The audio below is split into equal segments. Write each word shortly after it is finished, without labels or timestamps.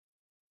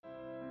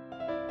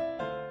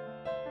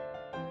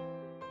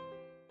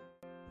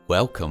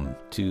Welcome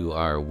to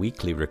our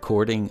weekly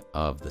recording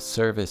of the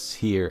service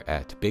here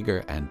at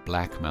Biggar and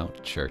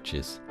Blackmount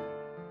Churches.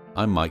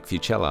 I'm Mike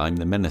Fucella, I'm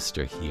the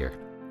minister here,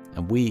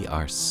 and we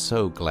are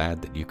so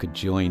glad that you could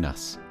join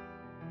us.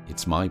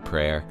 It's my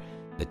prayer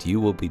that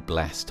you will be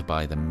blessed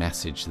by the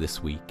message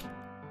this week.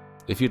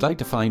 If you'd like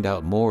to find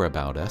out more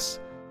about us,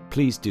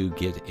 please do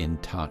get in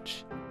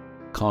touch.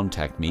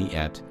 Contact me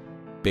at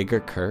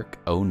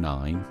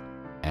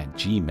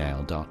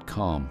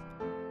biggarkirk09@gmail.com.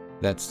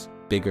 That's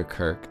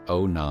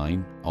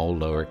biggarkirk09, all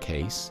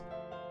lowercase,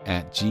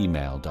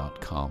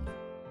 @gmail.com.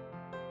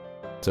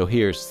 So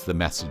here's the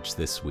message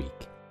this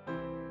week.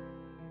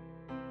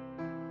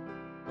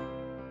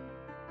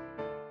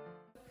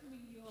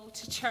 Welcoming you all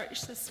to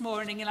church this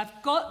morning, and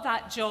I've got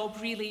that job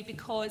really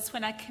because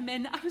when I came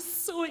in, I was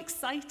so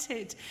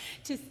excited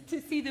to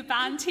see the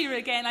band here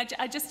again.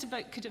 I just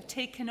about could have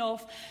taken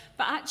off,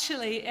 but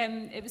actually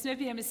it was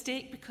maybe a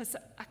mistake because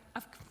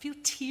I feel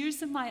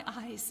tears in my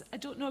eyes. I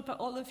don't know about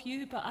all of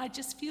you, but I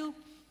just feel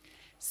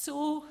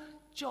so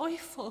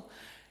joyful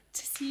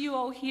to see you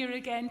all here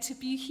again, to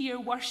be here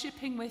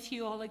worshipping with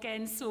you all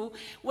again. So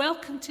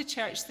welcome to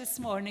church this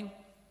morning.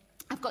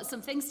 I've got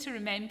some things to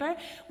remember.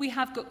 We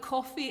have got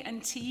coffee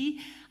and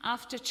tea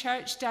after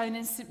church down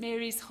in St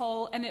Mary's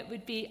Hall, and it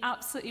would be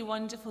absolutely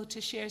wonderful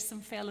to share some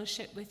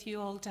fellowship with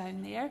you all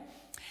down there.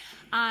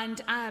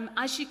 And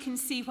as you can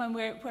see, when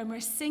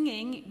we're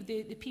singing,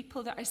 the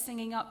people that are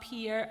singing up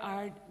here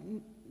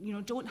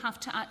don't have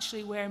to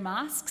actually wear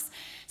masks.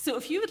 So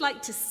if you would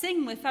like to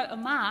sing without a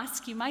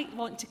mask, you might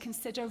want to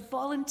consider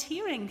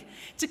volunteering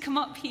to come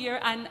up here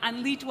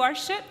and lead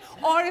worship,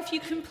 or if you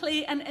can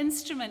play an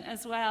instrument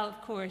as well,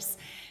 of course.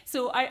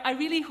 So I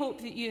really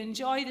hope that you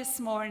enjoy this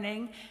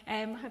morning.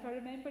 Have I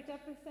remembered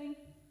everything?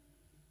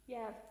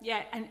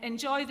 Yeah, and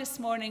enjoy this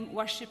morning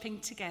worshipping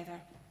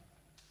together.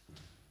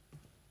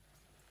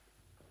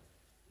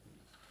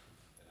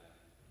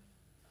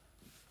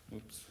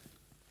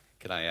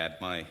 Can I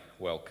add my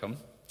welcome?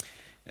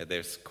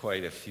 There's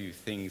quite a few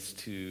things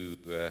to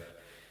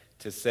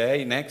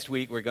say. Next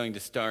week we're going to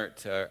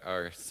start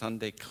our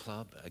Sunday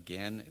club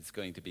again. It's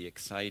going to be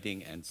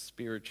exciting and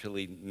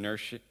spiritually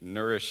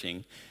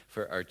nourishing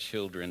for our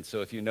children. So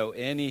if you know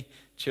any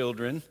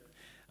children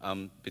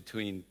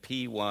between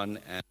P1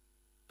 and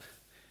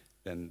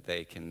then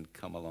they can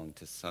come along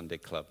to Sunday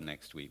club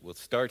next week. We'll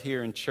start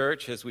here in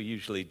church as we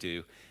usually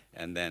do,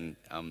 and then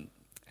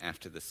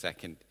after the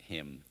second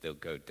hymn, they'll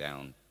go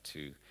down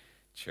to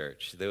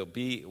church.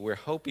 We're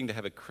hoping to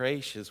have a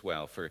creche as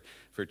well for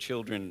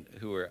children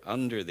who are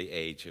under the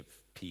age of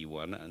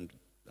P1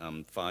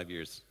 and 5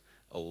 years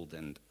old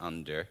and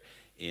under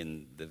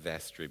in the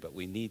vestry. But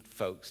we need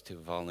folks to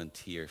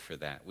volunteer for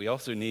that. We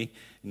also need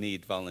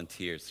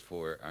volunteers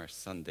for our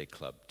Sunday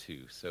club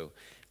too. So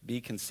be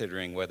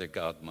considering whether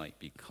God might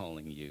be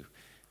calling you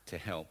to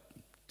help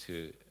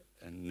to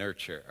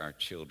nurture our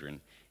children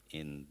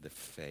in the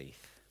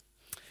faith.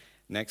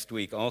 Next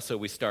week, also,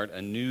 we start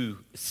a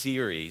new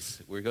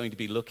series. We're going to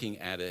be looking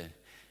at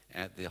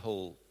the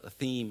whole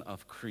theme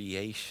of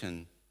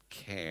creation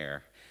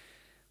care.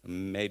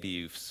 Maybe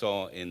you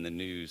saw in the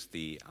news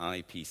the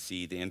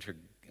IPC, the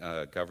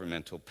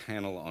Intergovernmental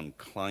Panel on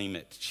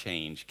Climate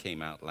Change,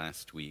 came out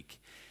last week.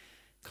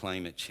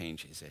 Climate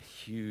change is a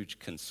huge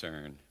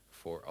concern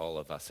for all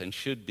of us and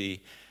should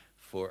be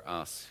for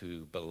us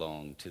who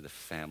belong to the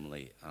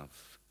family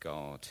of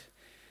God.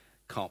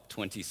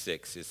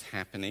 COP26 is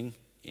happening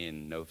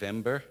in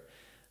November.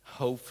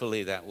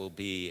 Hopefully that will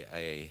be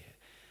a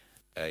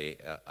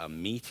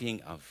meeting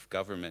of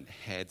government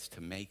heads to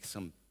make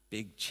some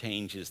big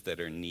changes that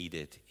are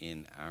needed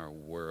in our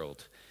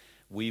world.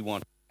 We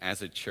want,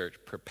 as a church,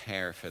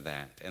 prepare for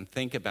that and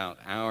think about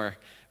our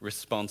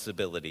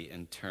responsibility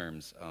in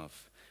terms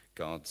of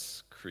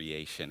God's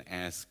creation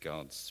as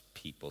God's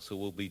people. So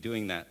we'll be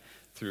doing that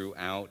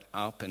throughout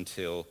up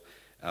until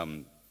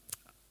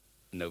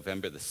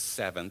November the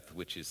 7th,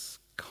 which is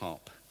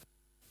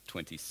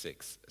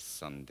COP26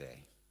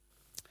 Sunday.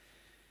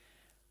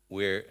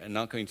 We're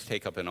not going to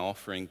take up an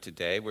offering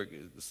today. We're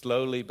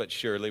slowly but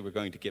surely we're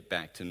going to get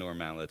back to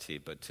normality,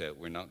 but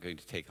we're not going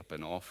to take up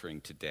an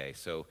offering today.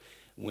 So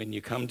when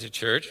you come to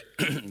church,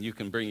 you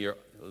can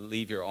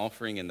leave your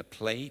offering in the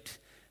plate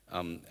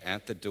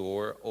at the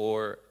door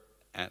or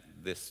at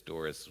this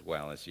door as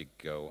well as you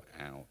go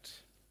out.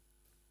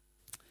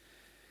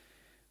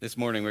 This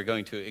morning we're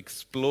going to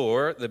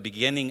explore the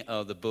beginning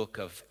of the book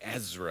of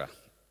Ezra.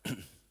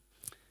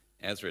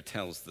 Ezra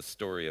tells the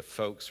story of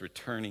folks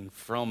returning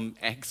from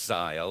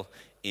exile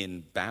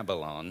in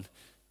Babylon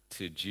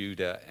to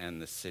Judah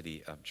and the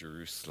city of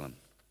Jerusalem.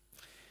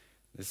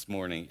 This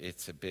morning,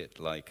 it's a bit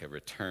like a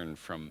return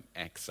from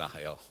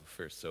exile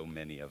for so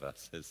many of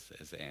us,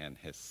 as Anne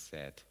has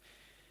said.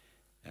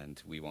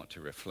 And we want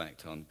to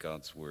reflect on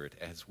God's word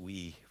as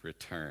we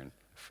return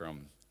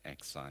from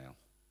exile.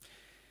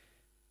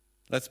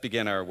 Let's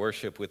begin our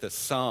worship with a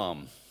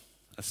psalm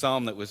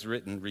that was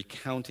written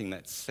recounting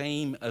that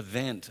same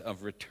event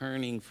of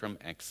returning from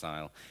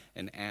exile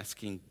and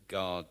asking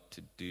God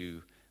to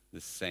do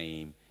the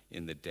same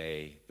in the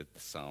day that the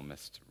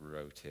psalmist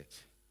wrote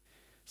it.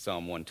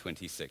 Psalm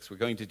 126. We're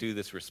going to do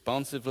this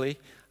responsively.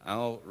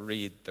 I'll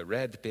read the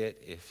red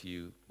bit if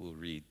you will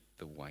read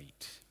the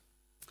white.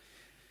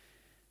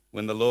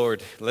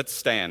 Let's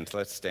stand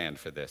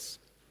for this.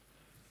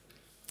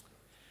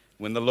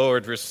 When the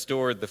Lord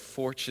restored the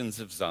fortunes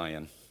of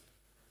Zion,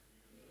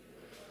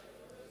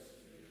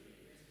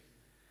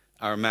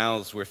 our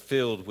mouths were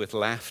filled with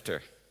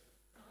laughter.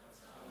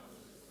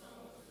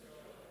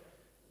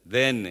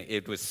 Then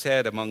it was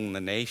said among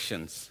the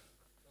nations,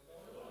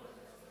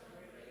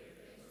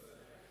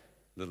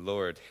 the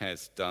Lord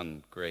has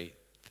done great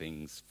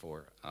things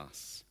for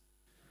us.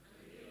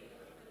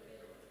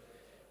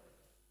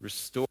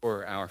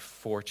 Restore our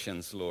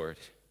fortunes, Lord.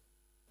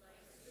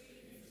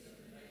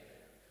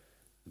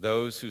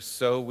 Those who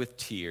sow with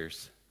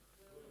tears,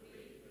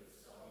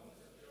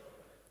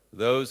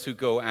 those who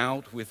go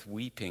out with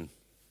weeping,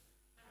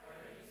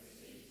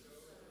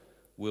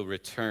 will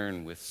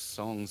return with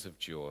songs of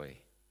joy.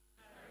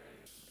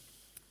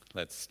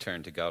 Let's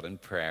turn to God in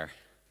prayer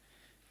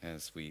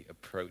as we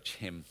approach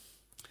him.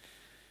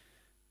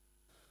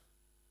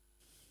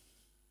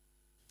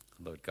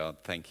 Lord God,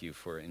 thank you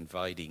for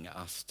inviting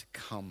us to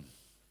come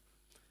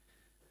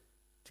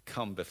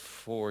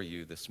before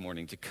you this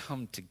morning, to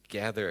come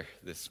together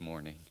this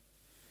morning.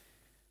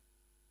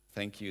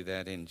 Thank you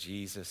that in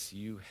Jesus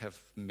you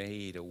have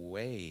made a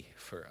way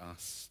for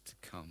us to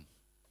come.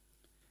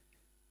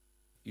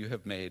 You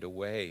have made a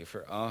way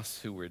for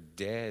us who were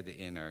dead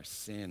in our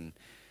sin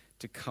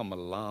to come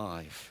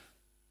alive.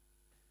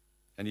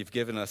 And you've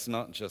given us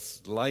not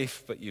just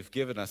life, but you've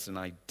given us an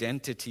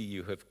identity.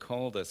 You have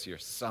called us your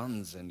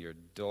sons and your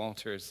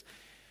daughters.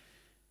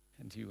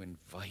 And you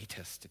invite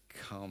us to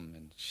come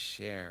and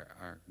share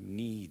our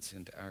needs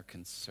and our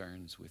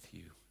concerns with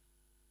you.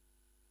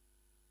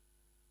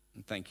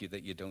 And thank you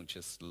that you don't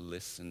just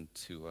listen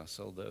to us,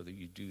 although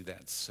you do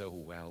that so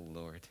well,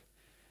 Lord.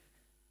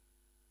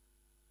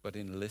 But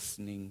in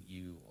listening,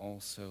 you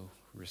also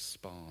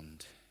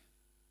respond.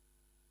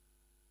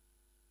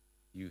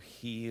 You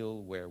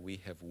heal where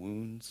we have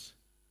wounds.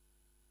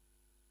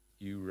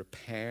 You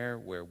repair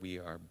where we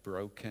are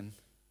broken.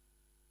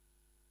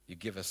 You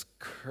give us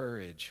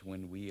courage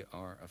when we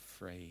are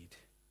afraid.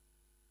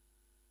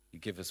 You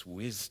give us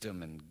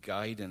wisdom and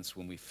guidance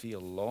when we feel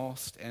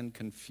lost and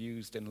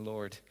confused. And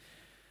Lord,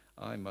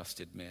 I must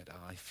admit,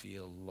 I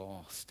feel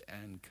lost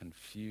and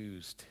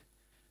confused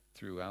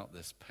throughout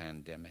this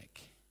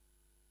pandemic.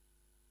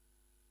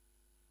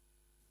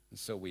 And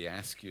so we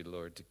ask you,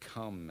 Lord, to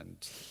come and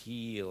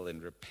heal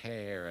and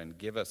repair and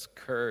give us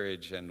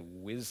courage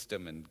and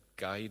wisdom and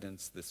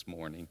guidance this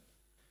morning.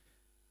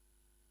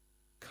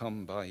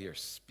 Come by your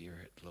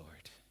Spirit,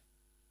 Lord.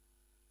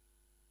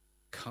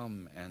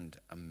 Come and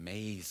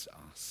amaze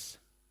us.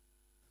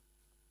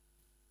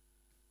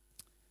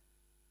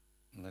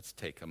 Let's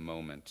take a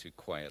moment to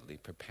quietly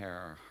prepare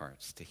our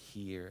hearts to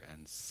hear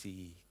and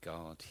see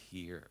God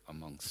here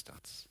amongst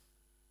us.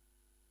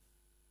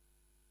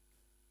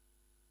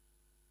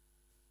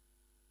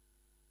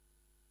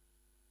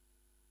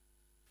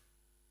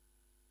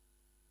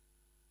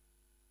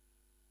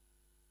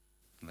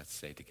 Let's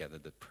say together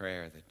the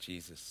prayer that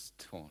Jesus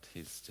taught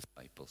his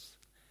disciples.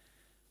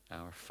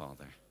 Our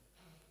Father,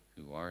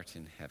 who art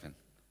in heaven,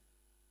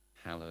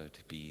 hallowed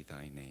be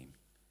thy name.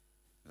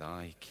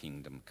 Thy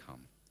kingdom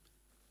come.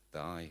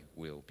 Thy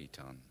will be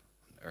done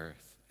on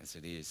earth as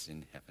it is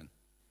in heaven.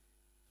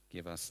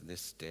 Give us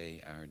this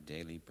day our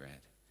daily bread,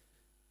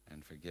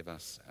 and forgive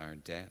us our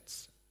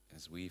debts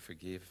as we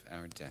forgive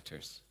our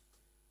debtors.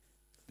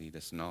 Lead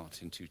us not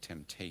into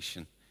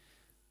temptation,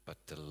 but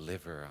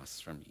deliver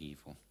us from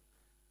evil.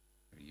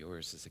 For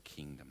yours is the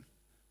kingdom,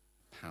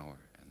 power,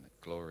 and the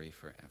glory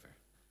forever.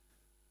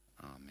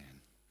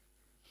 Amen.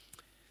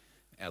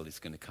 Ellie's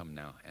going to come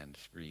now and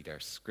read our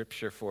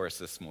scripture for us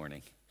this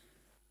morning.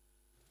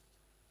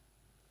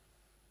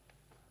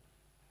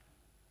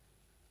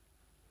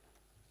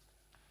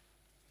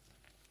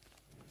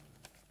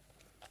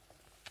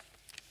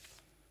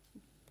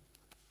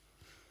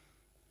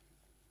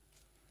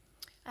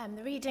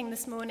 The reading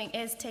this morning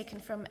is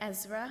taken from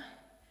Ezra,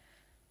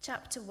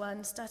 chapter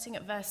 1, starting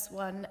at verse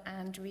 1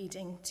 and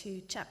reading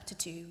to chapter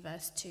 2,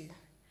 verse 2.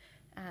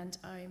 And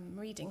I'm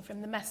reading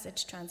from the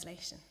Message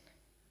translation.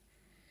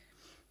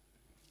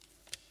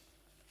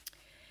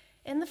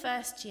 In the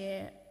first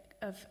year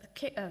of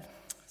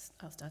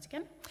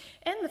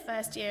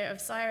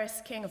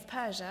Cyrus, king of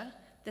Persia,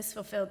 this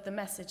fulfilled the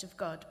message of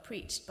God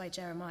preached by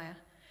Jeremiah.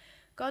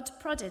 God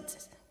prodded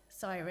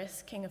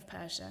Cyrus, king of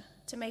Persia,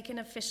 to make an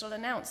official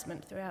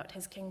announcement throughout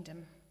his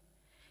kingdom.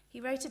 He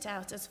wrote it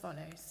out as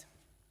follows.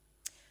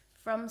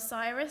 From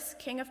Cyrus,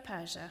 king of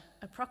Persia,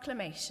 a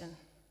proclamation.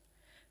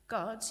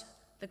 God,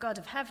 the God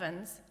of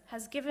heavens,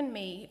 has given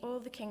me all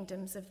the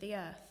kingdoms of the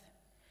earth.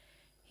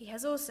 He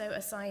has also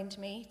assigned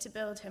me to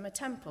build him a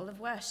temple of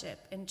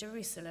worship in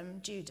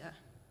Jerusalem, Judah.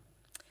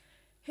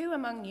 Who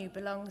among you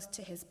belongs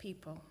to his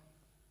people?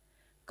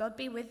 God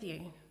be with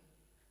you.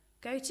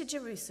 Go to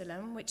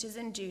Jerusalem, which is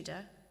in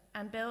Judah,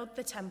 and build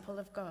the temple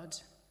of God,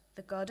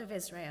 the God of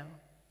Israel,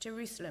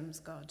 Jerusalem's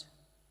God.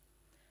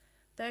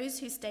 Those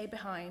who stay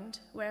behind,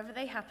 wherever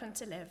they happen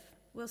to live,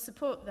 will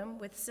support them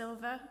with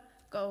silver,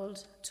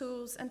 gold,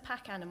 tools, and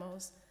pack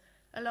animals,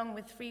 along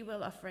with free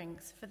will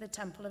offerings for the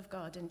temple of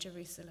God in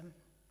Jerusalem.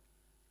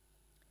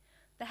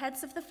 The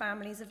heads of the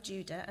families of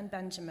Judah and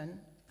Benjamin,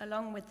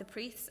 along with the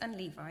priests and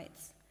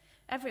Levites,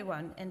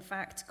 everyone, in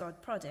fact,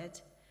 God prodded,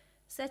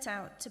 set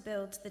out to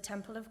build the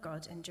temple of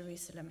God in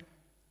Jerusalem.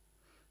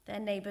 Their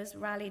neighbors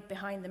rallied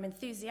behind them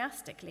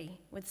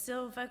enthusiastically with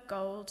silver,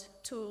 gold,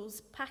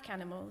 tools, pack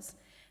animals,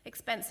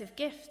 expensive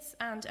gifts,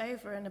 and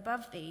over and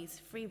above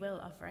these, free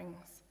will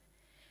offerings.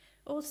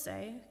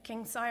 Also,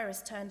 King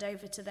Cyrus turned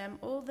over to them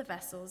all the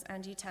vessels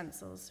and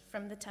utensils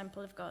from the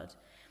temple of God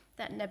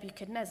that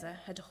Nebuchadnezzar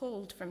had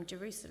hauled from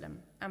Jerusalem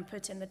and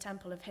put in the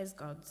temple of his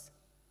gods.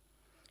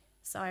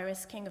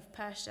 Cyrus, king of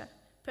Persia,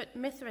 put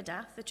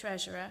Mithredath, the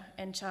treasurer,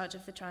 in charge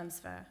of the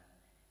transfer.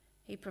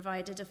 He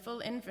provided a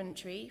full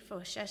inventory for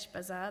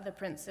Sheshbazzar, the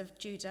prince of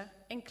Judah,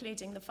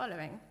 including the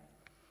following: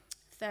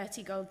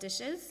 30 gold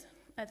dishes,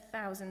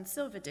 1,000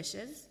 silver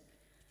dishes,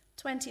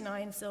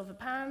 29 silver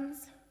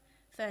pans,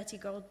 30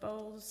 gold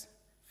bowls,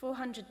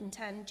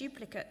 410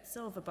 duplicate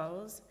silver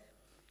bowls,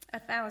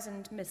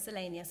 1,000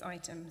 miscellaneous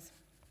items.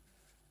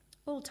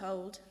 All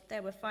told,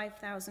 there were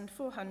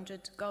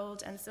 5,400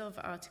 gold and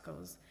silver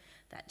articles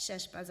that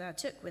Sheshbazzar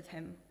took with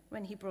him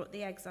when he brought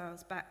the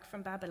exiles back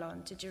from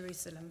Babylon to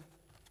Jerusalem.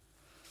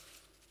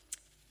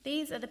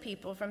 These are the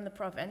people from the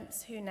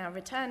province who now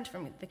returned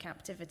from the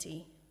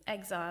captivity,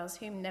 exiles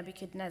whom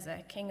Nebuchadnezzar,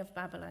 king of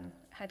Babylon,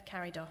 had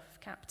carried off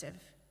captive.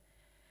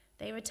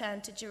 They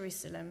returned to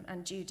Jerusalem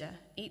and Judah,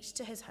 each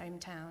to his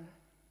hometown.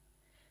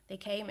 They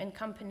came in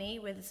company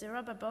with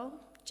Zerubbabel,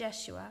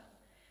 Jeshua,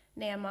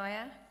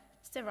 Nehemiah,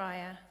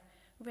 Sariah,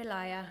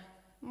 Reliah,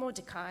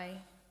 Mordecai,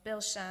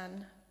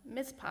 Bilshan,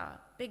 Mizpah,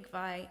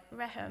 Bigvai,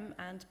 Rehem,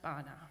 and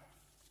Baanah.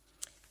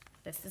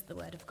 This is the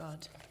word of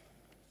God.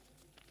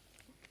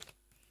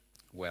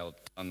 Well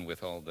done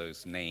with all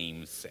those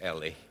names,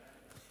 Ellie.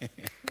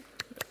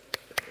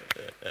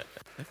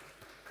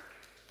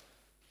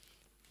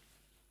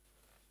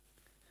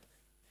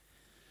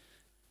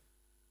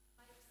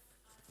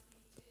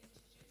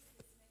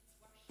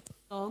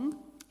 Song.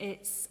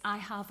 It's I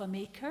Have a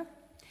Maker.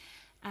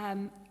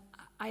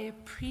 I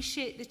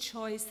appreciate the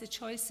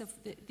choice of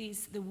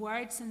the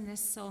words in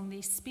this song. They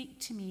speak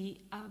to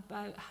me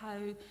about how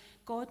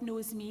God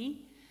knows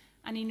me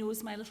and he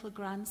knows my little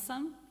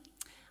grandson.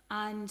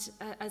 And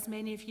as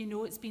many of you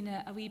know, it's been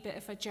a wee bit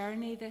of a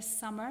journey this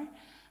summer.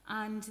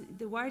 And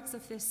the words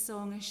of this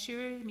song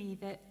assure me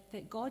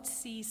that God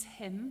sees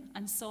him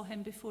and saw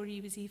him before he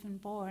was even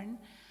born.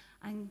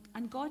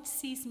 And God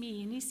sees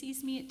me, and he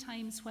sees me at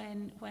times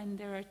when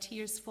there are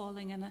tears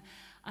falling and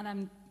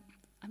I'm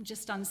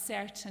just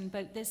uncertain.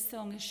 But this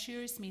song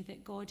assures me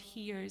that God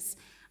hears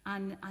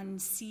and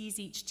sees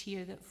each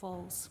tear that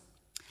falls.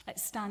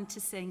 Let's stand to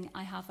sing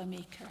I Have a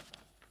Maker.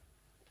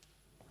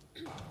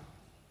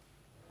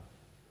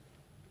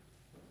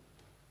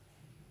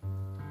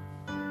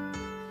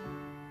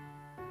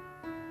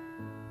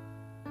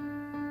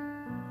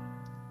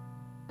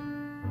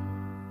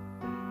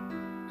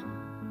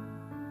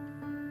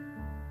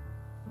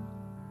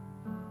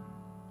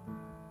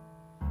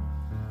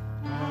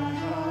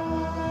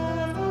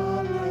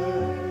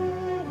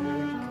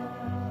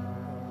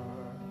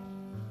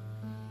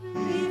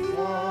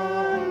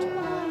 Before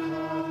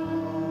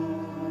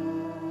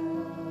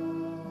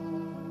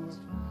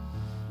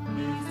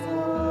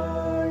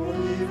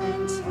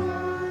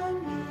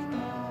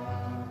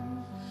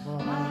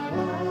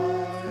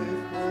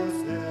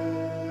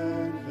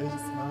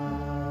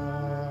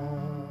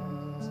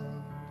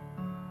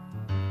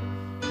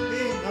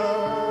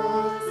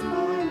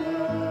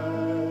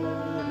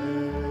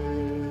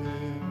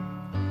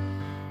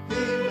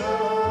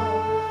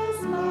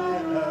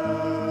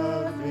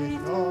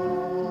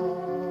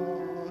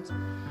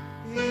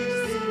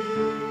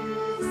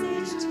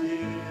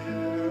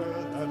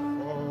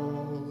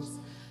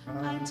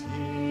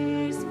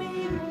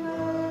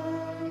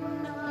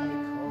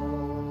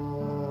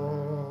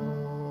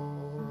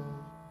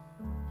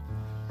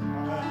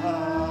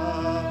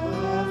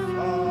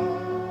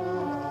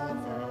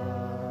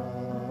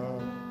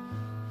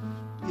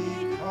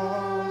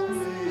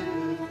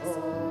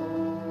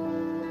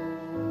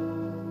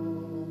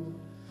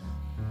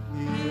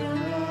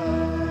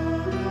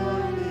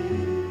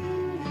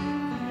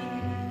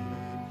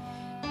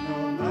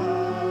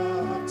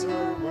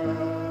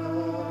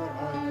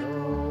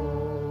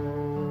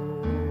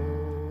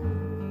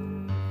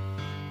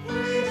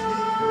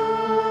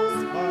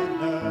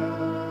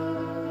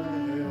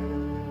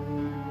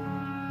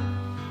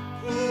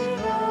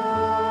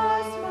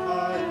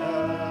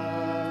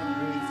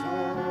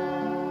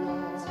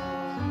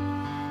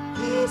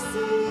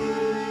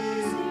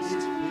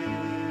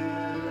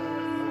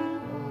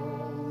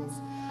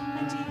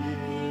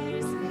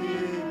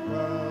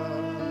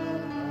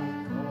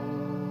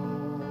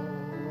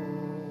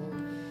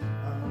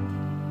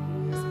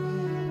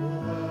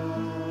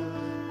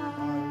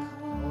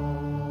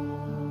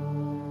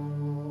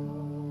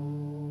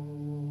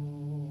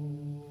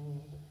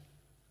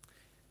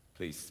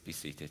Please be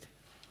seated.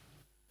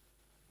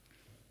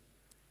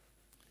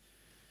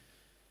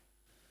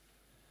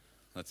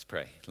 Let's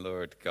pray.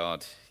 Lord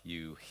God,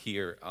 you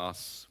hear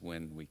us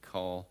when we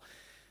call,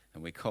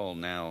 and we call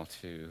now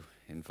to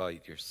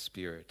invite your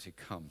Spirit to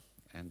come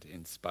and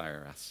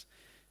inspire us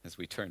as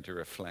we turn to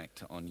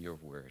reflect on your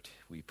word.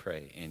 We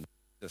pray in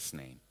Jesus'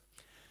 name.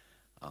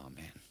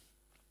 Amen.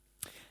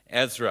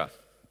 Ezra.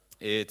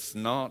 It's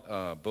not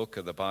a book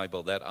of the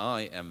Bible that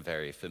I am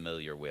very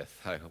familiar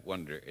with. I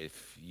wonder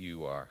if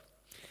you are.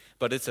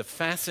 But it's a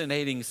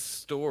fascinating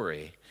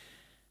story,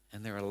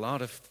 and there are a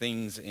lot of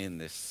things in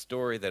this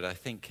story that I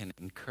think can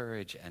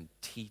encourage and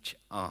teach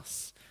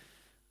us,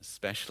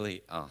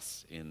 especially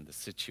us in the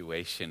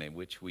situation in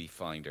which we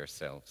find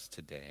ourselves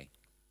today.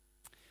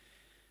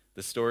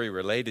 The story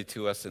related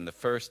to us in the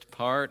first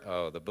part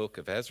of the book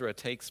of Ezra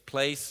takes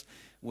place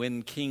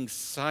when King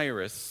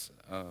Cyrus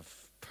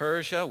of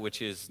Persia,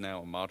 which is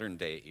now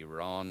modern-day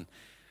Iran,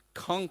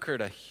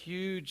 conquered a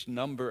huge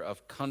number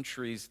of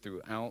countries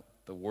throughout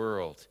the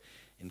world,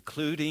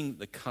 including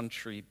the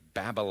country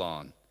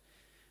Babylon,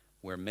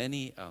 where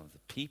many of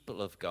the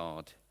people of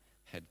God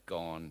had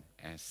gone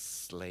as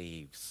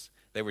slaves.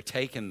 They were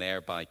taken there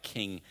by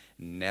King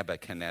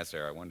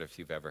Nebuchadnezzar. I wonder if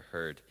you've ever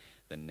heard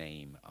the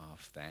name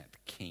of that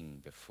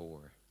king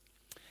before.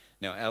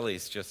 Now,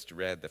 Ellie's just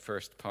read the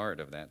first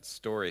part of that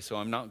story, so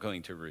I'm not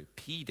going to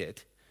repeat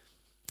it.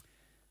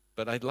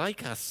 But I'd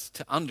like us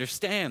to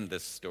understand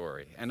this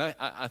story. And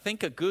I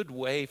think a good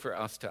way for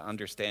us to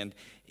understand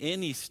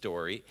any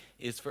story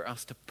is for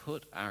us to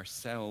put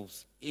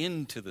ourselves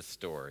into the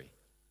story.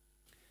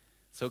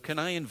 So can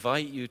I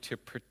invite you to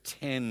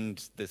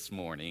pretend this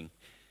morning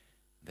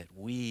that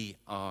we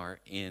are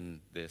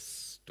in this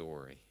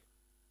story?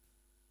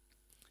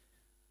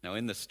 Now,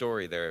 in the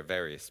story, there are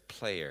various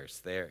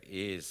players. There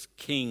is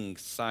King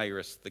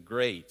Cyrus the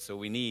Great, so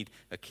we need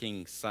a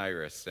King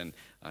Cyrus, and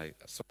I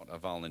sought a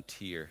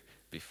volunteer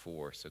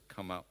before, so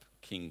come up,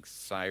 King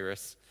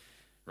Cyrus.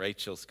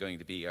 Rachel's going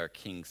to be our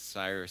King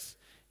Cyrus.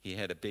 He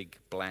had a big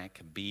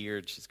black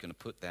beard. She's going to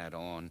put that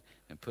on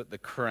and put the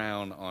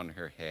crown on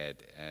her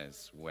head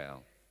as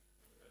well.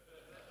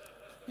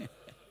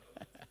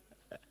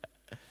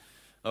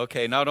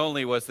 Okay, not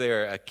only was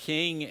there a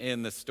king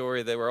in the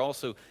story, there were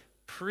also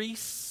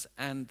priests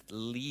and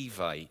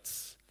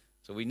Levites.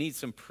 So we need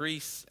some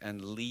priests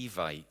and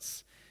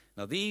Levites.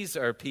 Now these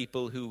are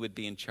people who would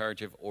be in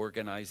charge of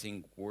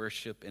organizing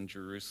worship in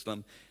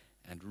Jerusalem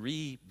and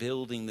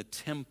rebuilding the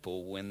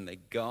temple when they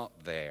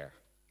got there.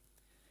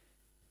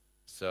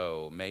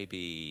 So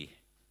maybe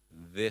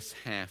this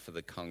half of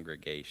the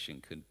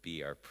congregation could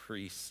be our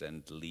priests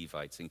and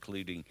Levites,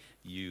 including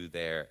you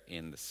there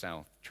in the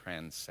South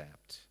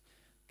Transept.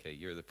 Okay,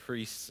 you're the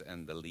priests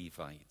and the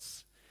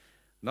Levites.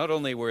 Not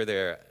only was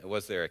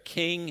there a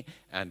king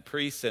and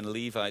priests and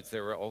Levites,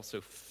 there were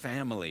also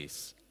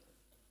families.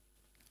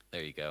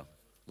 There you go.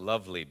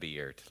 Lovely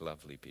beard,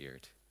 lovely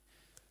beard.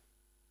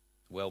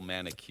 Well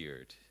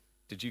manicured.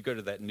 Did you go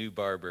to that new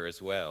barber as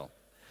well?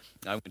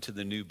 I went to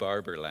the new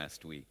barber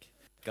last week.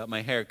 Got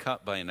my hair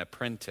cut by an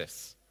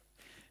apprentice.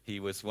 He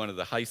was one of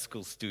the high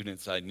school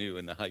students I knew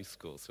in the high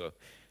school. So,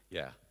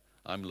 yeah,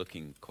 I'm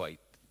looking quite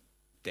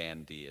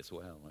dandy as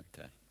well, aren't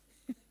I?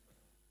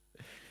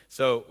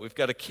 So we've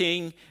got a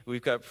king,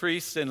 we've got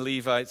priests and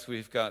Levites,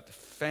 we've got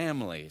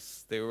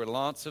families. There were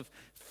lots of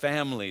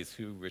families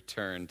who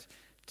returned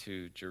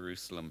to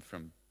Jerusalem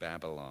from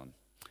Babylon.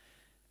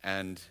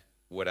 And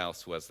what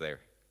else was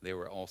there? There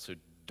were also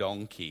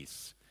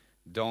donkeys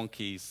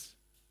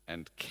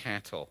and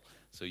cattle.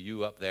 So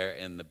you up there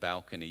in the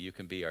balcony, you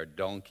can be our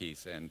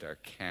donkeys and our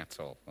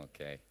cattle,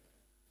 okay?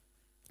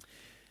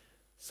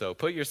 So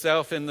put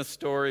yourself in the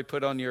story,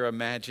 put on your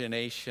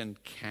imagination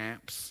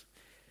caps.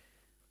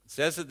 It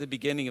says at the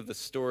beginning of the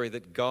story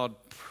that God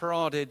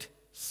prodded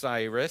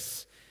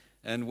Cyrus,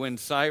 and when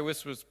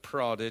Cyrus was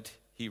prodded,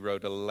 he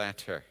wrote a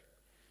letter.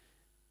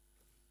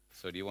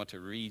 So do you want to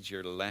read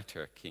your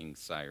letter, King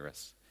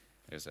Cyrus?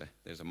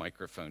 There's a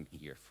microphone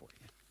here for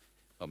you.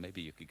 Well,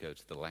 maybe you could go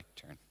to the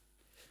lectern.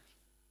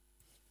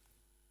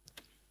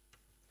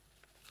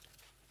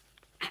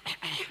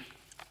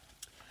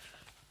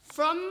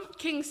 From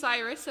King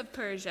Cyrus of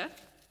Persia,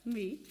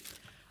 me,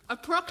 a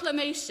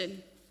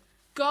proclamation.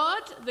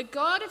 God, the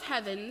God of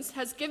heavens,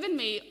 has given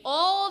me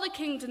all the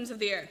kingdoms of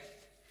the earth.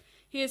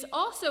 He has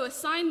also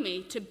assigned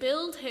me to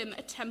build him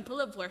a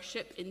temple of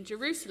worship in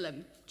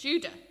Jerusalem,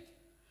 Judah.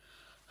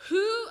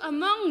 Who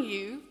among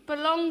you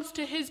belongs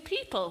to his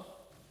people?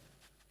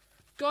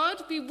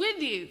 God be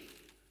with you.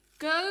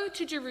 Go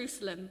to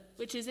Jerusalem,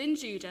 which is in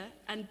Judah,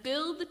 and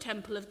build the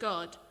temple of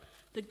God,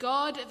 the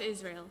God of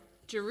Israel,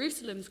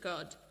 Jerusalem's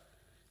God.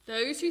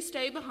 Those who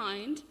stay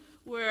behind,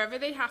 wherever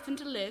they happen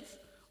to live,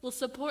 will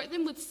support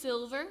them with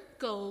silver,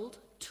 gold,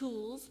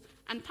 tools,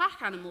 and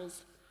pack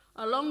animals,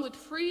 along with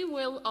free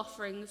will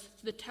offerings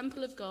to the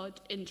temple of God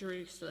in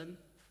Jerusalem.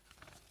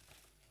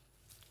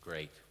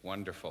 Great,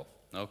 wonderful.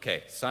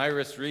 Okay,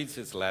 Cyrus reads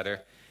his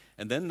letter,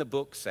 and then the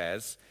book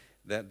says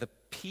that the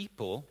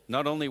people,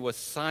 not only was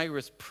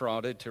Cyrus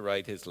prodded to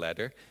write his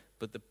letter,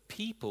 but the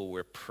people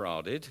were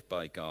prodded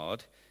by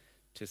God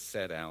to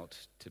set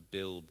out to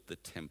build the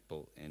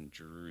temple in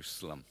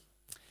Jerusalem.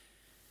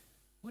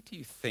 What do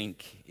you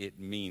think it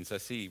means? I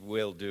see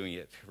Will doing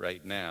it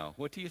right now.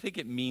 What do you think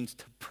it means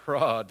to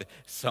prod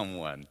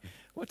someone?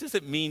 What does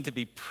it mean to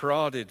be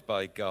prodded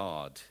by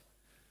God?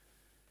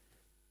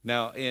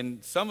 Now,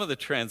 in some of the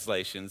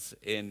translations,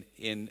 in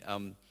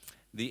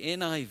the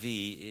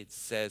NIV, it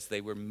says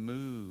they were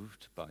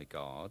moved by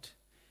God.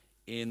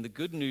 In the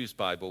Good News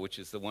Bible, which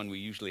is the one we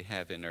usually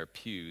have in our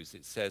pews,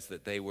 it says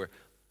that they were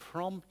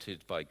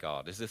prompted by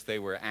God, as if they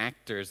were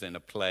actors in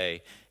a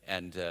play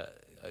and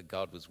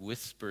God was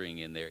whispering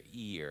in their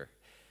ear.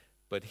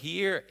 But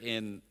here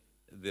in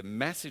the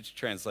Message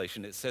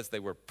translation, it says they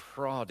were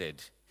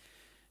prodded.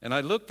 And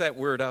I looked that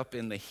word up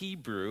in the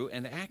Hebrew,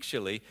 and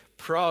actually,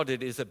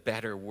 prodded is a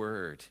better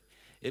word.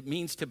 It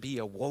means to be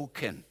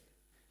awoken.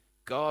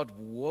 God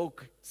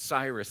woke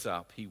Cyrus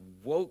up. He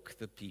woke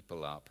the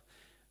people up.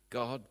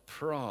 God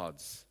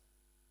prods.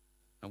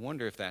 I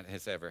wonder if that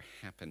has ever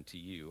happened to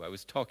you. I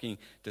was talking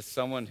to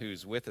someone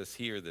who's with us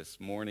here this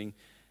morning,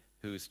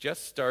 who's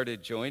just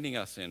started joining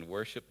us in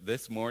worship.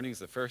 This morning is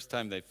the first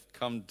time they've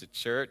come to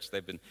church.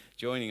 They've been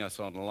joining us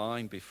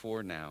online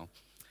before now.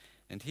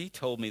 And he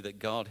told me that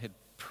God had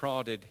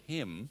prodded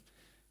him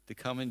to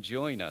come and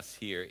join us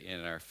here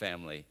in our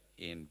family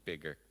in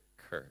Biggar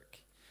Kirk.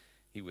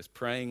 He was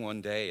praying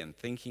one day and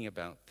thinking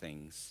about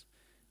things.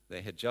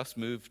 They had just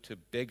moved to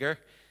Biggar,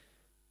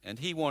 and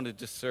he wanted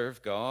to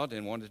serve God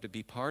and wanted to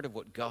be part of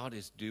what God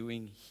is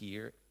doing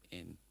here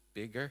in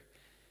Biggar.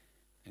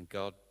 And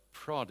God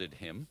prodded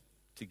him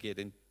to get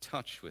in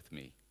touch with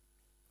me.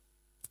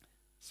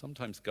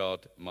 Sometimes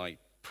God might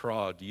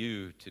prod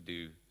you to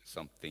do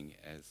something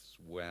as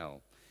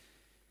well.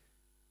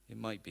 It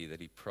might be that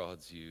he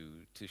prods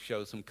you to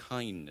show some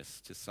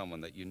kindness to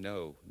someone that you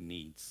know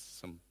needs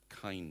some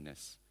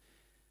kindness.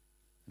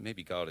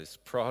 Maybe God is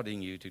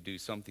prodding you to do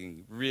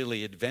something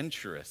really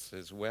adventurous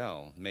as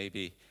well.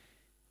 Maybe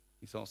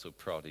he's also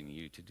prodding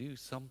you to do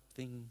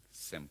something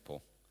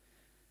simple.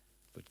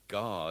 But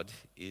God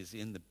is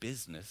in the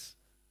business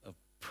of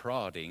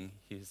prodding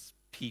his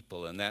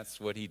people, and that's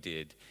what he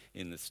did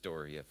in the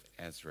story of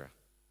Ezra.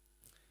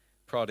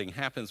 Prodding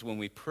happens when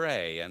we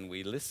pray and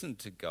we listen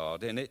to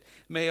God, and it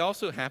may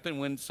also happen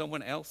when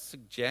someone else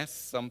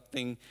suggests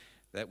something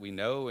that we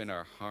know in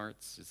our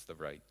hearts is the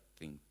right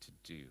thing to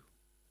do.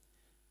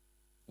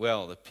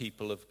 Well, the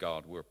people of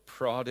God were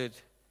prodded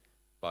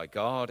by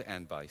God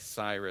and by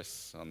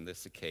Cyrus on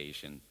this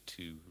occasion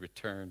to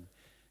return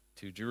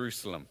to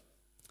Jerusalem.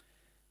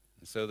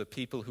 And so the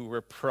people who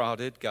were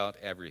prodded got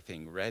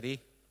everything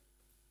ready.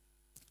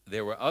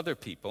 There were other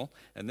people,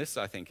 and this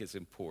I think is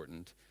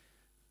important,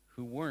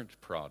 who weren't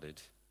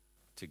prodded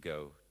to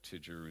go to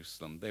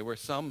Jerusalem. There were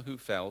some who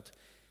felt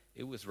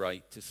it was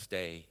right to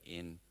stay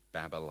in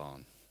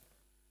Babylon.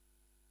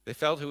 They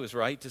felt it was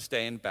right to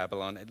stay in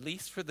Babylon, at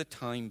least for the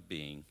time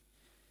being.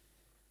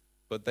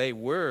 But they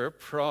were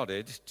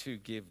prodded to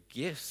give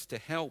gifts to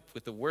help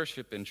with the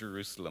worship in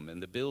Jerusalem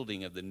and the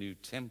building of the new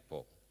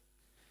temple.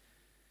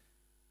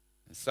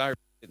 And Cyrus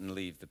didn't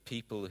leave the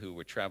people who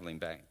were traveling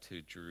back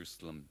to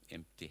Jerusalem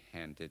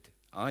empty-handed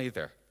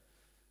either.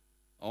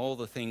 All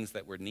the things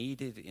that were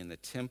needed in the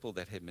temple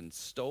that had been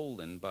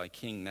stolen by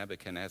King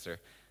Nebuchadnezzar,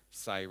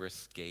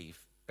 Cyrus gave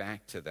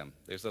back to them.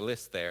 There's a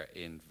list there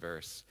in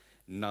verse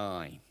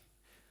 9.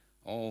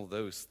 All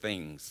those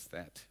things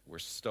that were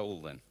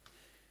stolen.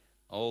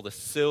 All the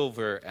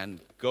silver and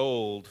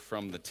gold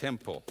from the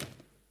temple.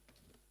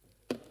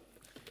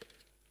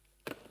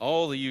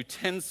 All the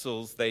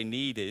utensils they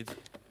needed.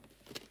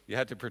 You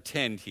had to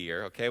pretend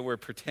here, okay? We're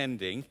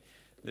pretending.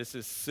 This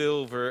is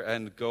silver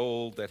and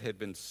gold that had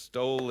been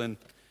stolen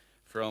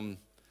from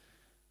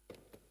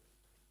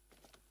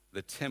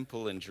the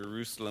temple in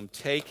Jerusalem,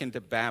 taken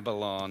to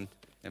Babylon,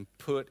 and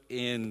put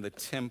in the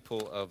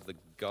temple of the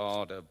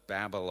god of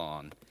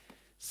Babylon.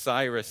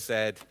 Cyrus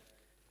said,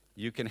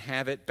 "You can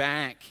have it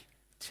back.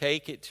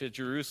 Take it to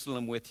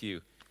Jerusalem with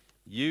you.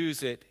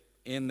 Use it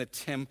in the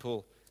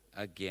temple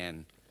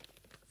again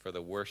for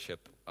the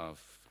worship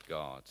of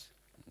God."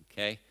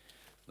 Okay?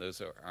 Those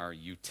are our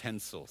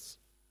utensils.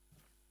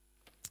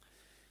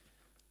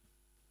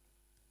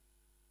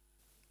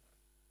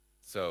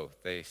 So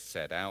they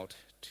set out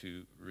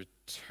to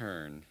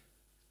return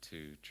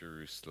to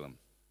Jerusalem.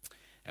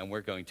 And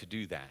we're going to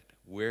do that.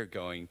 We're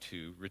going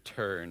to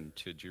return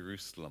to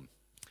Jerusalem.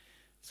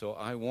 So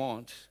I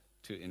want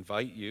to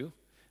invite you.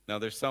 Now,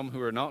 there's some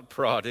who are not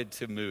prodded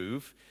to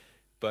move,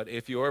 but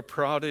if you're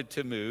prodded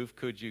to move,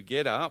 could you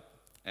get up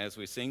as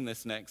we sing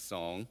this next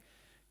song?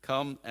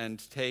 Come and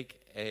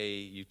take a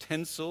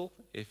utensil,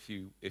 if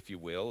you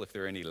will, if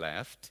there are any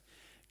left.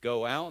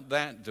 Go out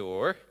that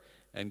door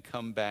and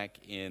come back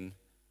in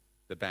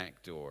the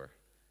back door.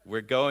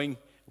 We're going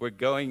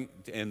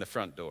in the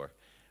front door.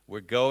 We're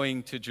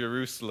going to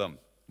Jerusalem.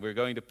 We're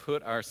going to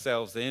put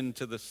ourselves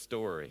into the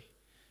story.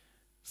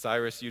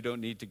 Cyrus, you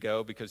don't need to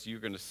go because you're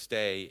going to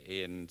stay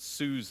in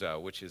Susa,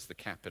 which is the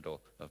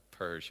capital of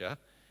Persia.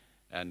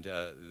 And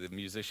the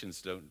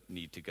musicians don't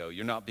need to go.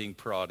 You're not being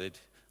prodded.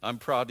 I'm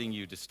prodding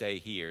you to stay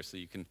here so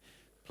you can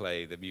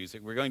play the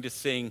music. We're going to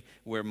sing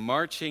We're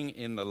Marching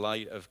in the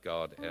Light of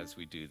God as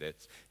we do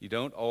this. You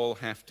don't all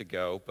have to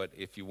go, but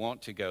if you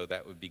want to go,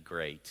 that would be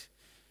great.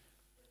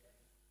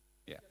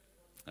 Yeah.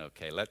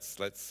 Okay, let's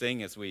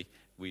sing as we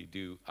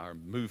do our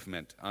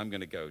movement. I'm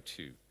going to go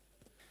too.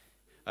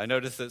 I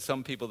noticed that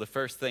some people, the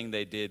first thing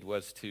they did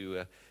was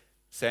to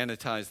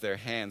sanitize their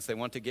hands. They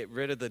want to get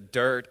rid of the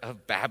dirt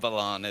of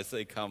Babylon as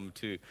they come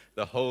to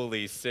the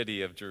holy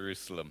city of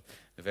Jerusalem.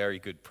 A very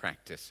good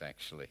practice,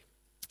 actually.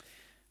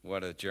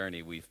 What a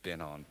journey we've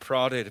been on.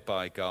 Prodded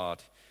by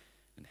God,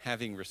 and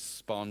having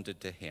responded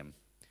to him,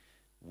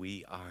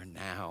 we are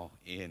now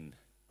in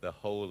the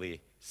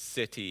holy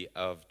city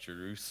of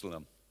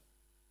Jerusalem.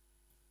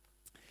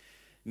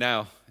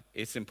 Now,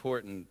 it's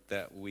important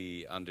that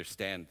we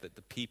understand that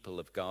the people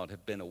of God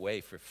have been away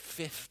for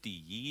 50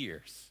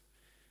 years.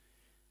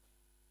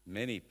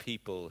 Many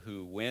people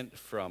who went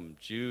from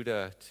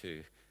Judah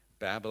to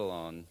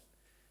Babylon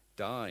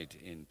died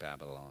in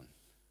Babylon.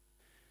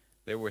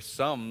 There were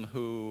some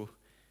who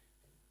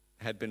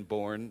had been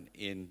born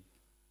in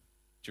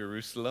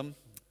Jerusalem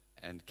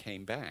and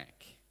came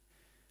back.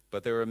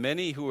 But there were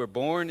many who were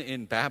born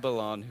in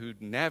Babylon who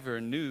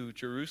never knew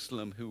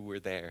Jerusalem, who were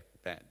there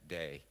that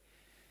day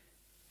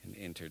and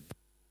entered the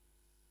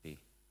city.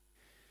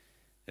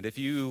 And if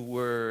you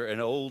were an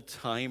old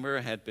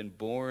timer, had been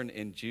born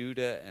in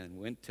Judah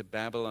and went to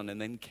Babylon and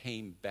then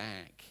came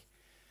back,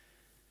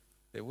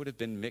 there would have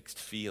been mixed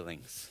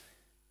feelings.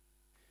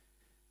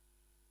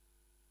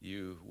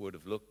 You would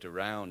have looked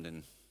around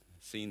and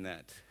seen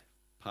that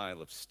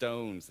pile of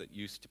stones that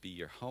used to be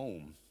your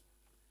home.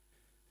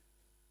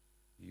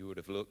 You would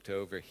have looked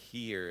over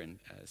here and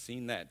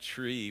seen that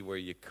tree where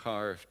you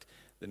carved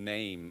the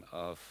name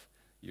of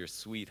your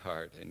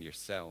sweetheart and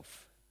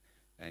yourself,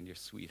 and your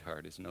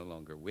sweetheart is no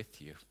longer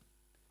with you.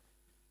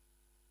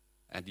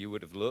 And you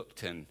would have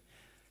looked and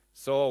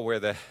saw where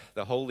the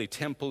holy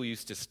temple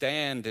used to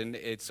stand, and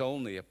it's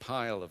only a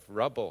pile of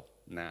rubble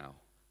now.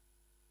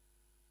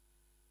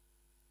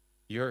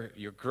 You're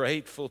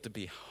grateful to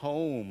be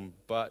home,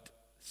 but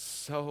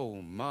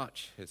so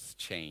much has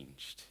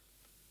changed.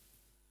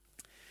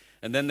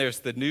 And then there's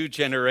the new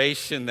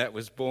generation that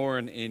was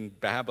born in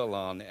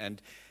Babylon, and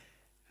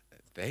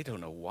they don't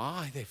know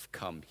why they've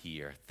come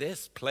here.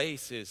 This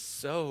place is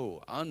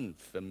so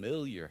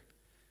unfamiliar.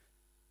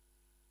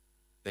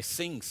 They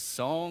sing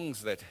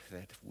songs that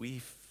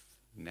we've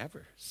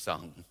never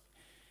sung.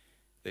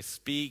 They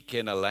speak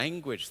in a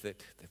language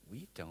that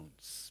we don't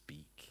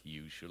speak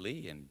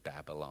usually in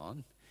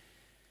Babylon.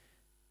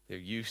 They're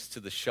used to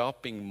the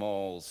shopping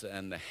malls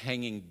and the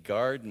hanging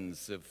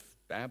gardens of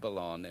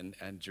Babylon,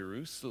 and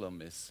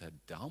Jerusalem is a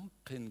dump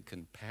in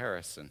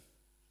comparison.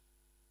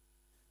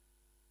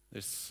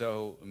 There's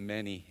so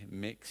many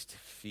mixed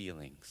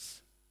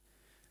feelings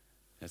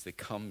as they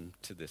come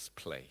to this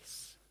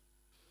place.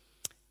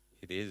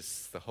 It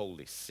is the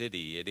holy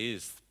city. It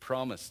is the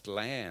promised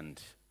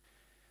land.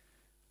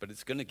 But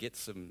it's going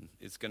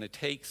to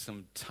take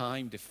some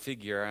time to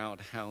figure out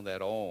how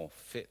that all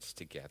fits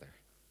together.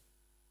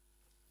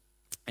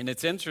 And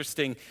it's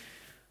interesting,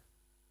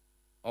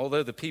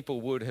 although the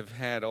people would have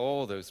had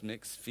all those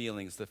mixed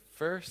feelings, the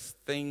first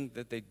thing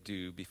that they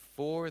do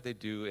before they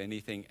do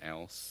anything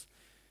else,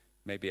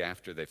 maybe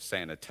after they've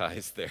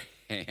sanitized their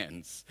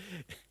hands,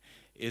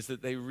 is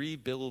that they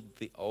rebuild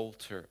the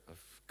altar of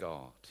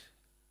God.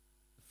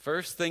 The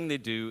first thing they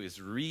do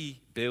is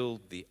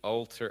rebuild the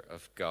altar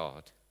of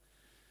God.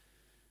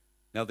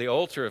 Now, the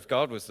altar of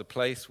God was the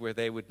place where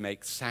they would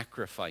make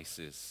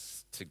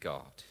sacrifices to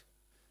God.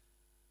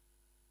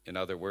 In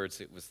other words,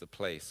 it was the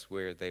place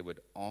where they would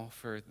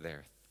offer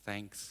their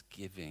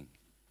thanksgiving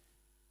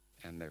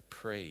and their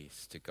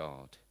praise to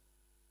God.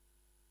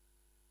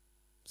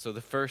 So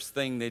the first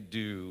thing they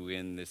do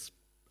in this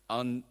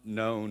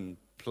unknown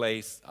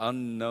place,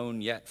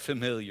 unknown yet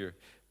familiar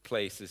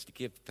place, is to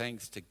give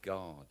thanks to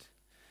God.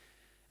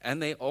 And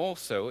they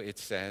also, it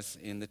says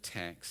in the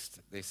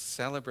text, they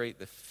celebrate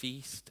the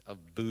Feast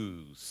of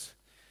Booths.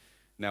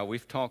 Now,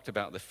 we've talked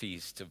about the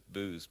Feast of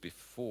Booths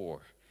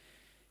before.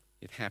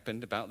 It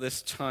happened about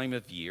this time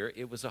of year.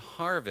 It was a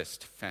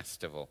harvest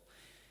festival.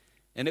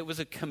 And it was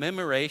a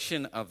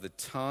commemoration of the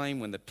time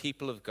when the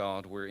people of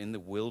God were in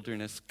the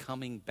wilderness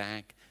coming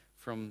back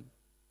from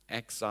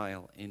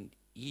exile in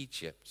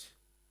Egypt.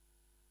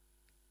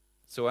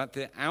 So at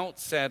the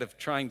outset of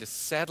trying to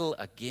settle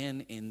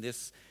again in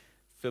this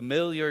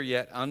familiar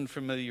yet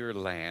unfamiliar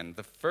land,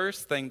 the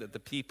first thing that the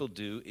people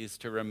do is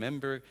to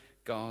remember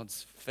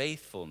God's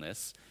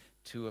faithfulness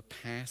to a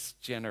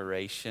past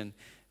generation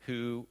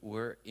who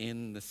were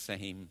in the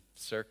same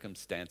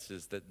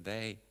circumstances that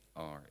they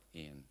are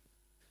in.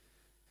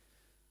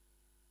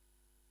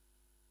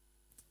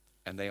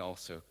 And they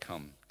also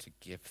come to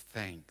give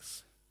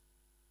thanks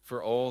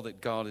for all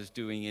that God is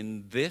doing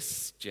in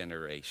this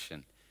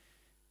generation,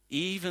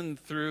 even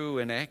through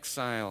an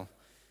exile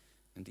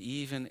and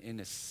even in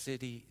a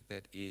city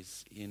that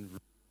is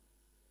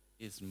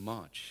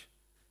much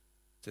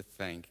to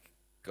thank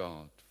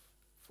God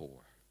for.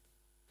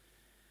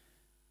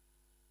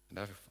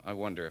 And I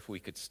wonder if we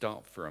could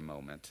stop for a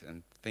moment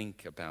and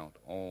think about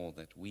all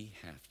that we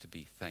have to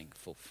be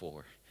thankful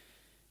for,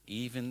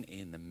 even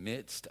in the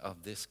midst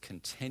of this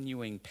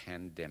continuing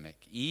pandemic,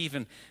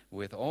 even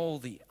with all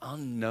the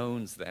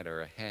unknowns that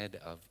are ahead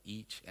of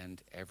each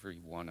and every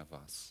one of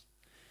us.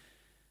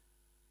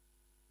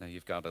 Now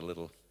you've got a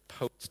little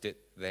post-it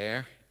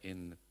there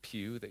in the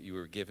pew that you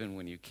were given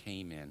when you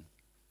came in.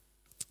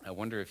 I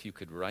wonder if you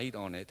could write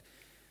on it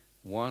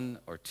one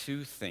or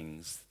two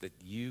things that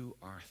you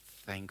are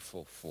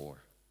thankful for.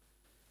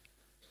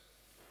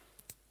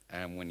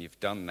 And when you've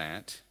done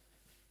that,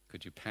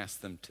 could you pass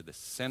them to the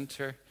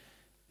center?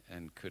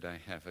 And could I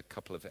have a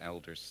couple of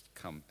elders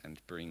come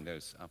and bring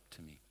those up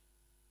to me?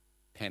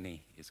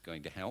 Penny is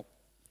going to help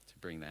to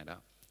bring that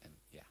up. And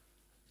yeah.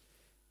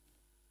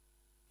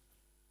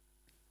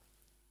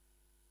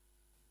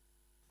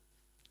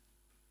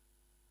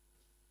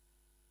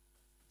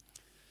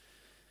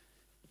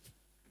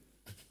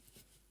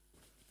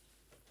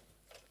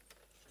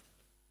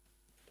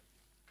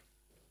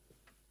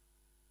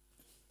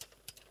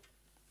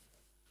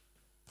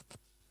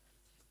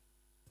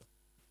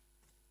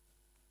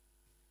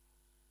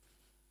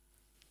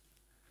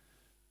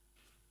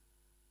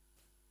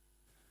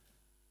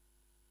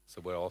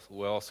 So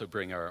we'll also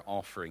bring our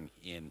offering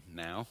in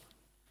now.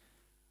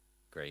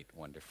 Great,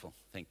 wonderful.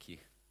 Thank you.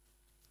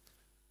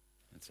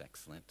 That's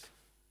excellent.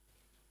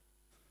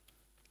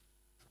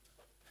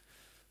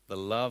 The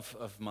love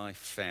of my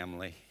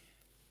family,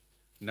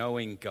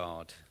 knowing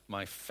God,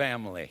 my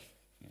family,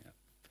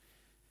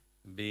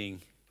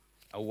 being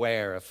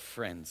aware of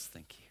friends.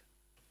 Thank you.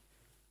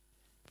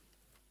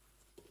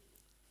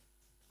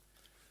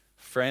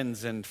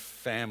 Friends and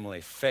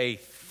family,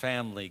 faith,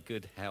 family,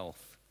 good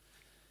health.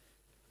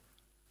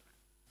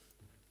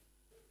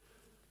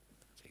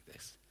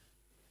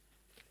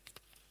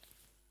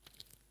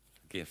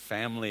 Again,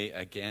 family,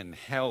 again,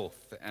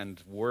 health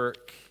and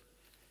work,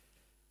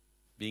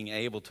 being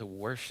able to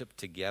worship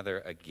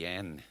together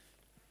again,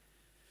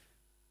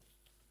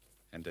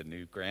 and a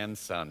new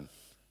grandson,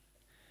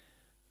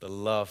 the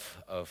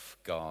love of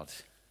God.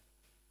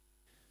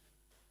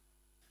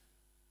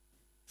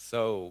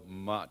 So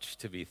much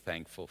to be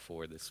thankful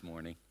for this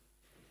morning.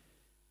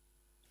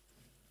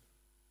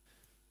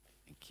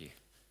 Thank you.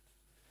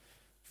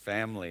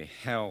 Family,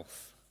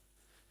 health,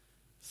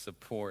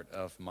 support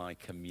of my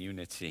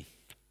community.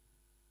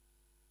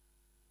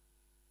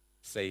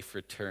 Safe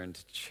return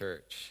to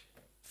church,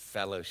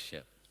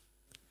 fellowship.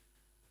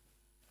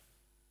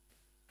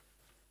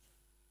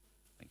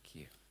 Thank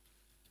you.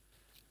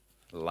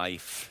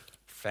 Life,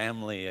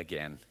 family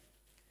again.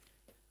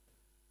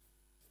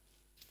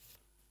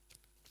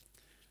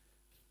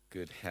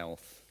 Good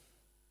health.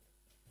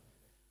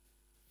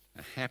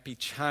 A happy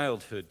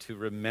childhood to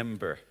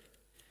remember.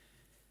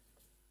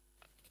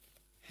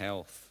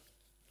 Health,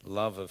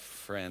 love of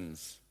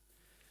friends.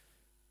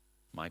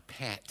 My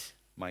pet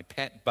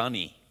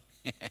bunny.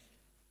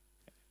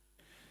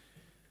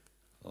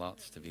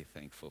 Lots to be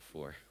thankful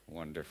for.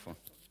 Wonderful.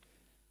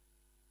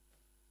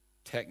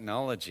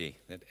 Technology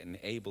that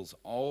enables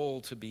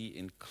all to be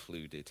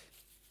included.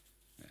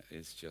 That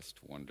is just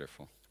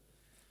wonderful.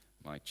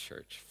 My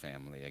church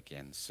family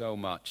again. So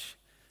much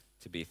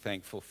to be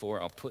thankful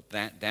for. I'll put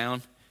that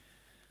down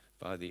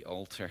by the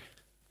altar.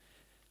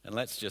 And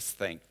let's just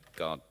thank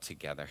God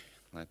together.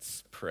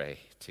 Let's pray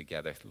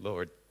together.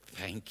 Lord,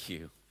 thank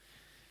you.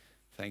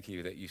 Thank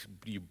you that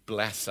you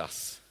bless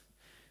us.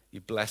 You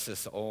bless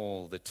us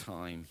all the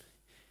time,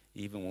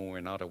 even when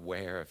we're not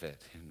aware of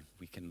it. And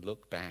we can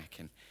look back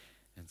and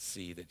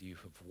see that you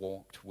have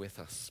walked with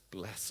us,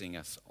 blessing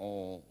us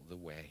all the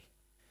way.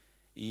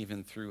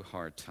 Even through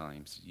hard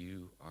times,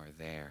 you are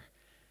there.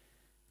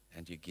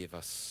 And you give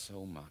us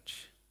so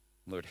much.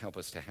 Lord, help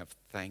us to have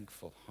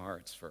thankful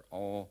hearts for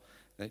all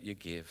that you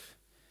give.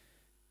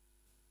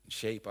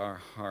 Shape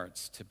our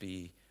hearts to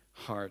be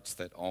hearts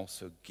that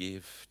also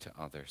give to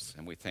others.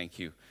 And we thank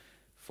you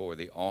for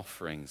the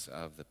offerings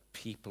of the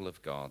people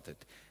of God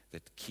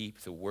that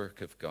keep the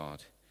work of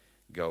God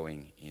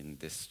going in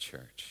this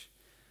church.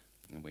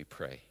 And we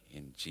pray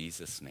in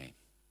Jesus' name.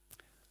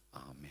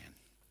 Amen.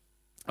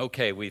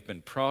 Okay, we've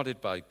been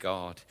prodded by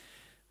God.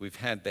 We've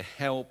had the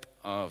help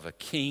of a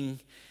king.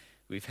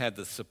 We've had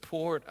the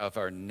support of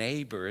our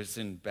neighbors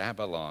in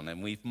Babylon,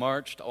 and we've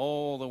marched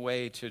all the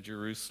way to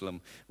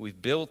Jerusalem.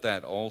 We've built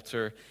that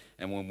altar,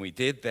 and when we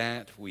did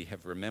that, we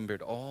have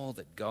remembered all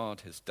that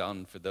God has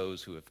done for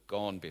those who have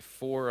gone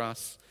before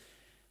us,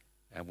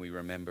 and we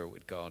remember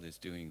what God is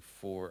doing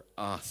for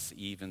us,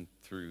 even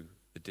through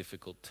the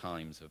difficult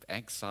times of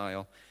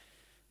exile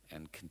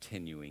and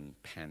continuing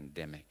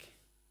pandemic.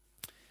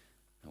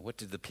 Now, what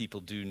did the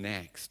people do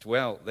next?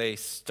 Well, they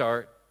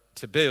start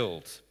to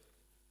build.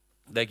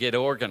 They get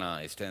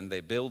organized and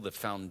they build the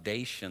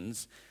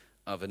foundations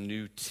of a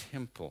new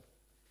temple.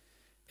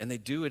 And they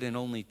do it in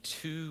only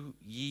 2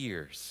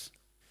 years.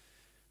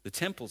 The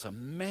temple's a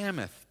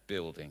mammoth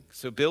building.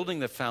 So building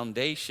the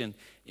foundation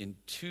in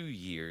 2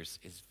 years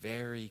is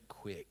very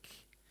quick.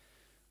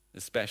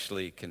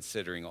 especially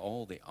considering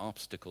all the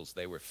obstacles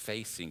they were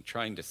facing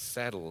trying to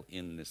settle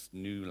in this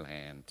new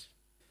land.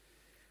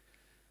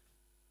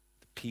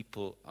 The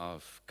people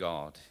of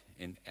God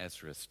in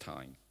Ezra's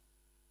time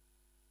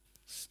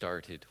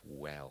started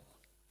well.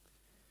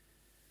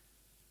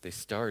 They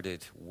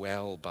started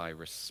well by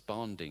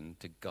responding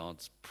to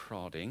God's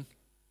prodding.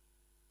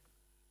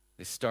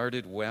 They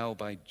started well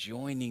by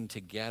joining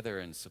together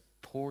and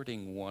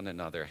supporting one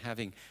another,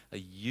 having a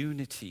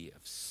unity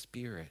of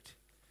spirit.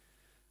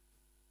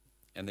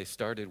 And they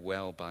started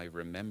well by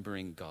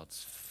remembering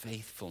God's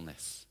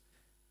faithfulness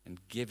and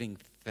giving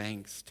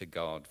thanks to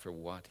God for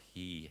what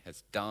he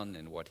has done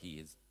and what he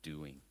is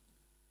doing.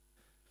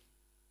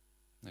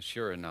 Now,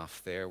 sure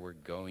enough, there were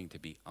going to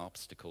be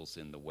obstacles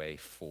in the way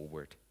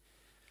forward.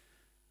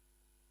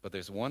 But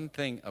there's one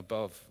thing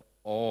above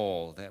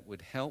all that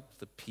would help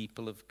the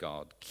people of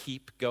God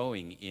keep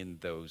going in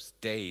those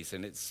days,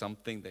 and it's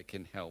something that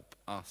can help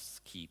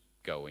us keep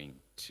going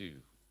too.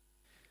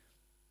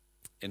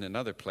 In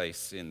another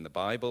place in the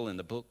Bible, in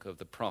the book of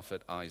the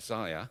prophet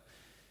Isaiah,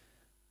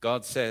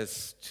 God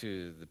says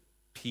to the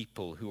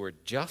people who are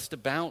just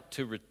about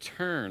to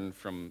return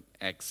from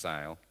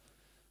exile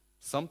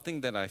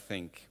something that I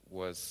think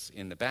was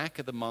in the back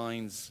of the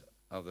minds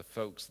of the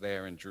folks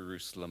there in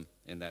Jerusalem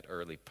in that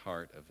early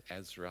part of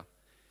Ezra.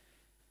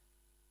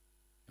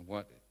 And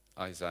what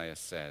Isaiah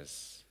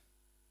says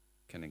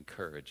can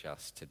encourage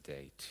us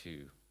today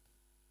too.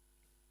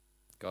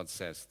 God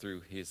says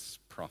through his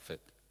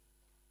prophet,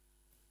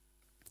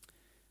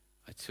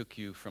 I took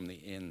you from the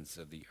ends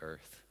of the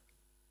earth.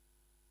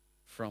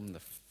 From the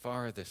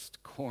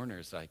farthest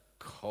corners I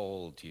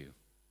called you.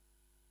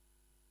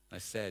 I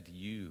said,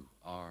 you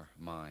are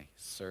my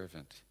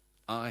servant.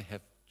 I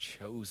have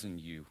chosen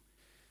you.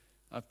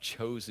 I've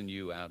chosen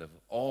you out of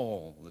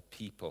all the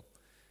people,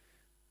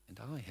 and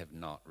I have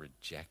not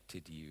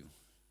rejected you.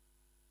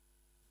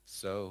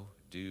 So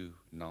do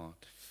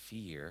not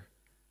fear,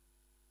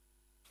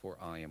 for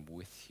I am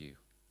with you.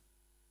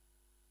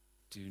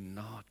 Do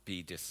not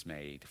be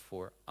dismayed,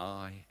 for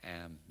I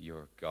am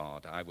your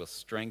God. I will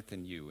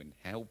strengthen you and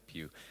help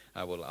you.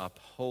 I will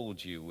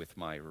uphold you with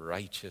my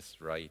righteous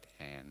right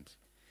hand.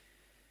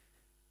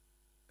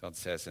 God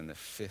says in the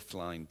 5th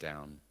line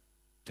down,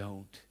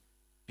 don't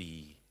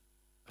be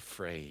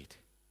afraid.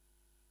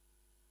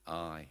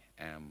 I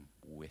am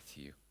with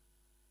you.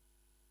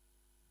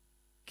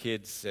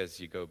 Kids, as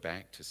you go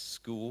back to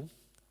school,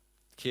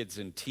 kids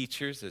and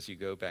teachers as you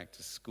go back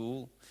to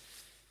school,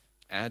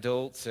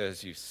 adults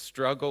as you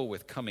struggle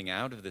with coming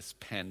out of this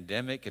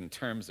pandemic in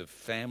terms of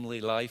family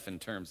life, in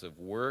terms of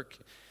work,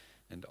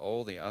 and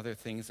all the other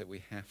things that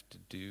we have to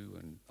do,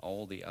 and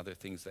all the other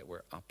things that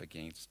we're up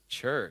against.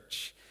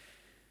 Church,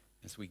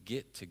 as we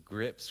get to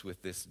grips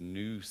with this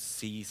new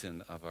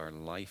season of our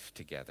life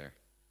together,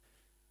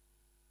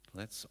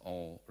 let's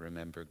all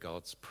remember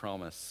God's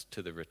promise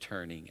to the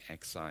returning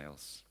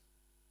exiles.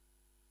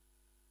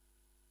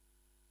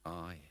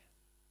 I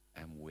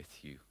am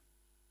with you.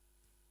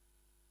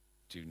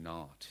 Do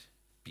not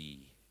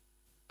be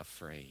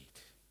afraid.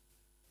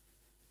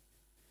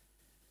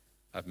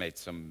 I've made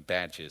some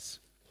badges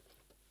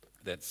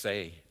that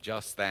say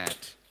just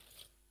that.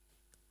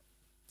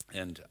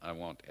 And I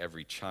want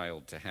every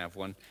child to have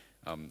one.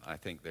 I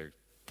think there are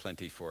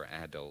plenty for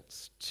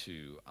adults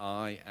too.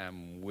 I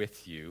am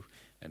with you.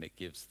 And it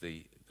gives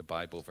the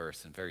Bible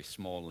verse in very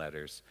small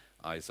letters,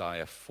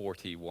 Isaiah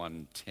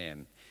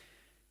 41:10.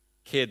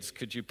 Kids,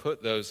 could you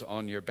put those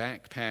on your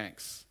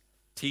backpacks?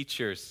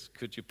 Teachers,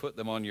 could you put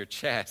them on your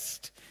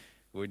chest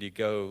when you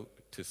go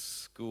to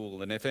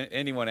school? And if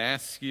anyone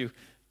asks you,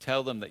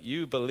 tell them that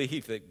you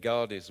believe that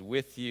God is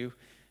with you.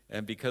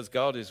 And because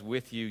God is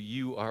with you,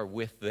 you are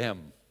with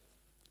them.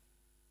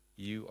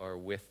 You are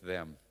with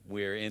them.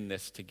 We're in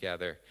this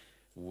together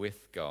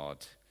with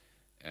God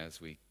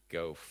as we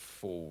go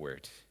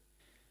forward.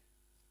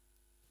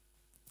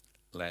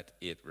 Let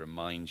it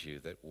remind you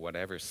that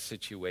whatever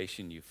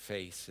situation you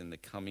face in the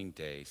coming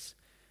days,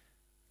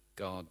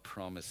 God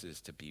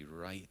promises to be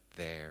right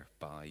there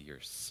by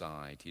your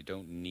side. You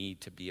don't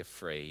need to be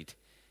afraid.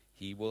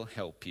 He will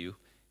help you.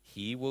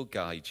 He will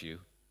guide you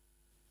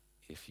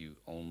if you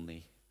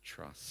only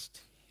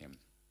trust him.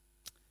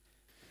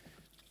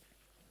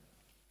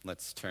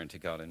 Let's turn to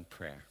God in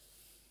prayer.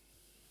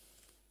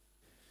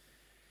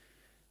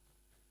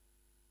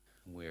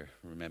 We're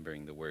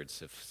remembering the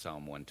words of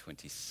Psalm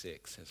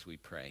 126 as we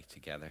pray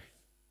together.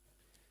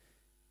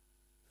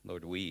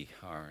 Lord, we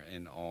are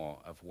in awe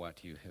of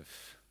what you have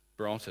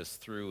brought us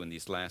through in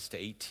these last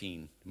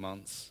 18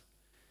 months.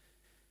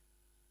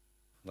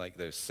 Like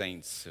those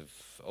saints of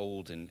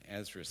old in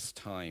Ezra's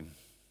time,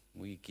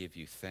 we give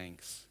you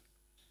thanks.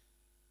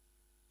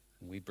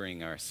 We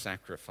bring our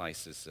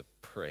sacrifices of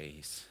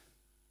praise.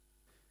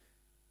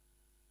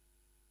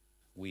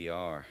 We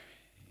are,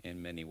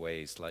 in many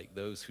ways, like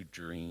those who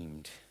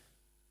dreamed.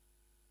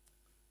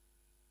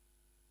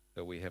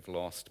 Though we have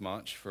lost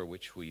much for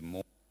which we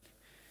mourn,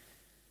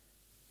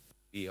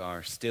 we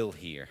are still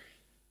here.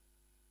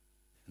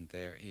 And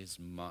there is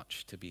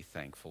much to be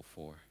thankful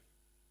for.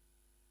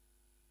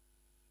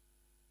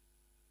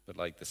 But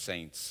like the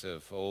saints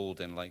of old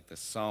and like the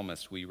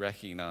psalmist, we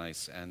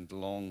recognize and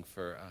long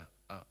for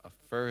a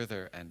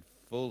further and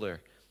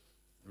fuller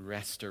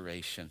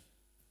restoration.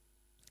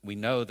 We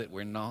know that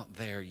we're not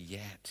there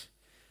yet.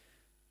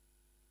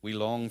 We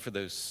long for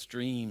those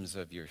streams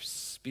of your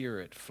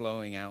Spirit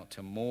flowing out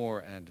to more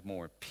and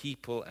more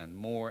people and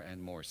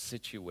more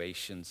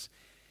situations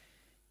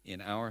in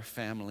our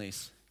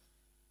families,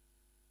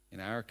 in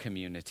our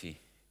community,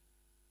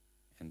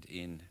 and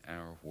in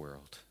our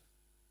world.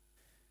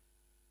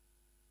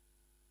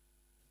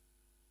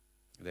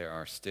 There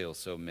are still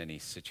so many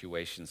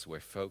situations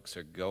where folks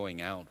are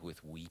going out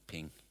with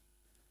weeping.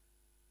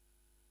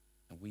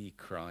 And we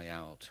cry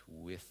out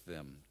with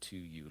them to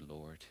you,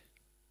 Lord,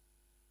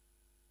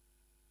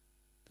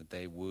 that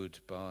they would,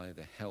 by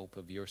the help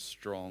of your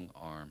strong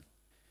arm,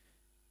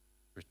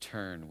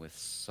 return with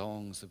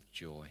songs of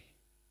joy.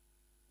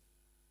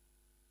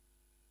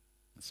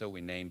 And so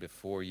we name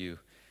before you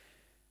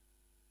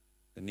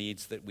the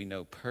needs that we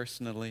know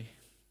personally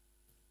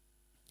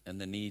and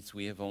the needs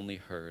we have only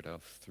heard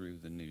of through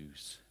the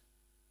news.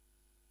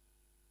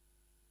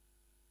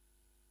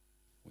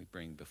 We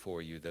bring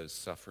before you those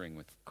suffering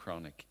with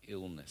chronic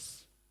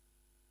illness.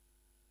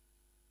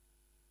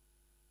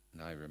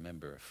 And I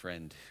remember a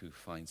friend who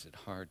finds it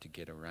hard to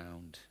get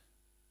around,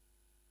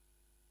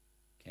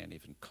 can't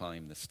even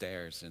climb the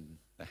stairs in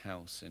the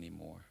house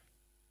anymore.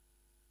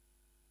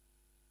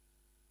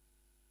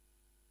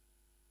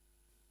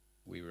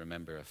 We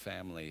remember a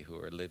family who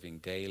are living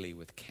daily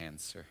with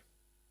cancer.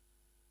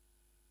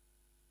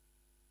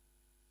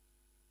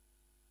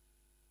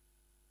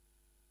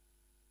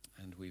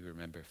 And we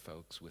remember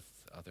folks with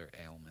other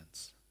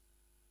ailments.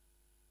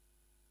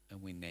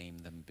 And we name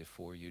them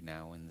before you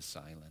now in the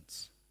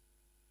silence.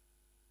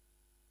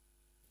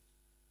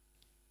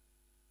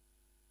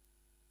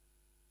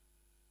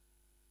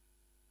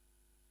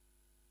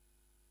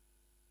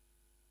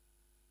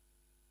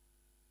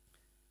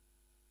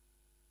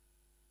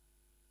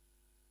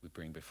 We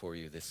bring before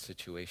you this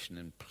situation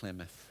in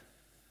Plymouth.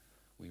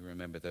 We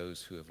remember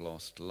those who have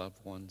lost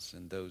loved ones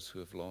and those who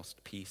have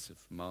lost peace of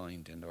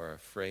mind and are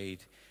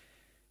afraid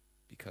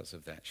because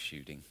of that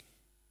shooting.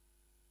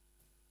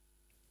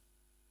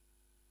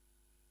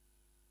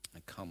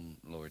 And come,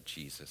 Lord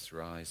Jesus,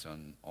 rise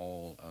on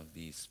all of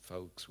these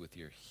folks with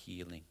your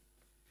healing.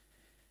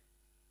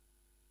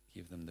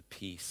 Give them the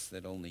peace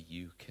that only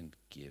you can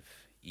give,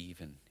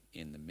 even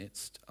in the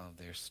midst of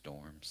their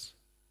storms.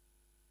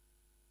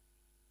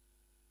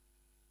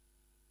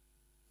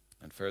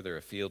 And further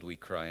afield, we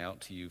cry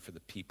out to you for the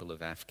people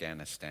of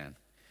Afghanistan.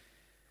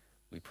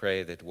 We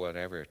pray that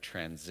whatever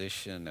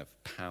transition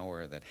of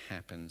power that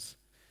happens,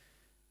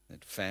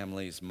 that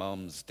families,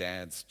 moms,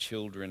 dads,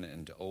 children,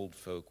 and old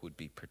folk would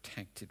be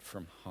protected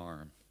from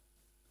harm.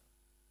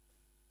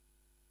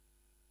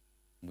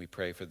 We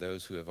pray for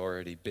those who have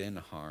already been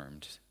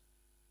harmed,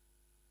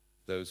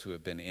 those who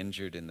have been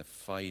injured in the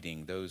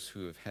fighting, those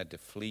who have had to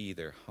flee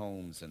their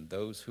homes, and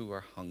those who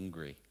are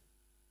hungry.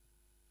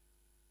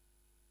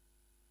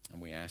 And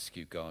we ask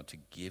you, God, to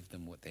give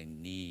them what they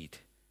need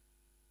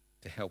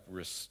to help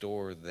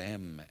restore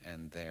them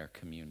and their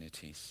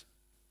communities.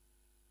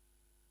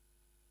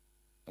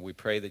 And we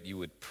pray that you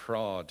would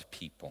prod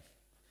people,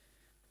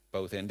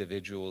 both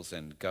individuals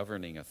and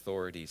governing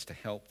authorities, to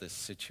help this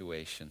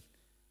situation.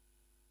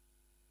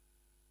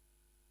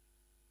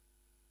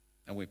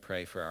 And we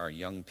pray for our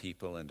young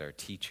people and our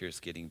teachers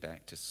getting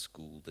back to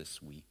school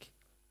this week.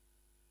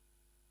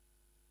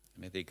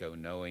 May they go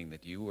knowing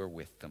that you are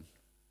with them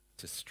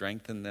to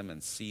strengthen them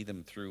and see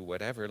them through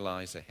whatever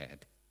lies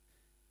ahead.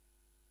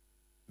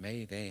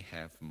 May they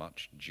have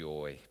much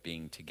joy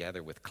being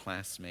together with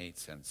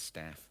classmates and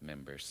staff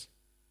members.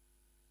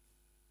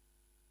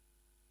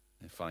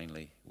 And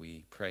finally,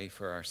 we pray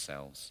for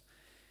ourselves.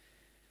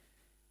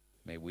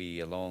 May we,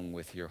 along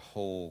with your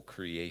whole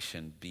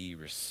creation, be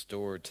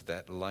restored to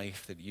that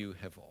life that you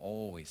have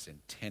always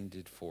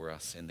intended for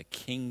us in the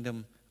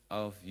kingdom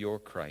of your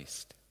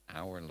Christ,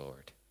 our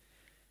Lord.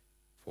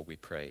 For we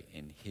pray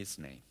in his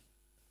name.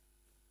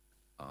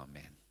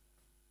 Amen.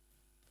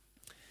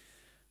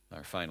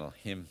 Our final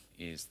hymn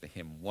is the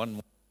hymn "One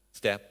More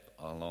Step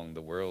Along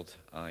the World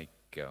I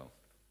Go."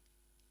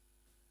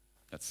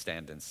 Let's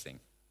stand and sing.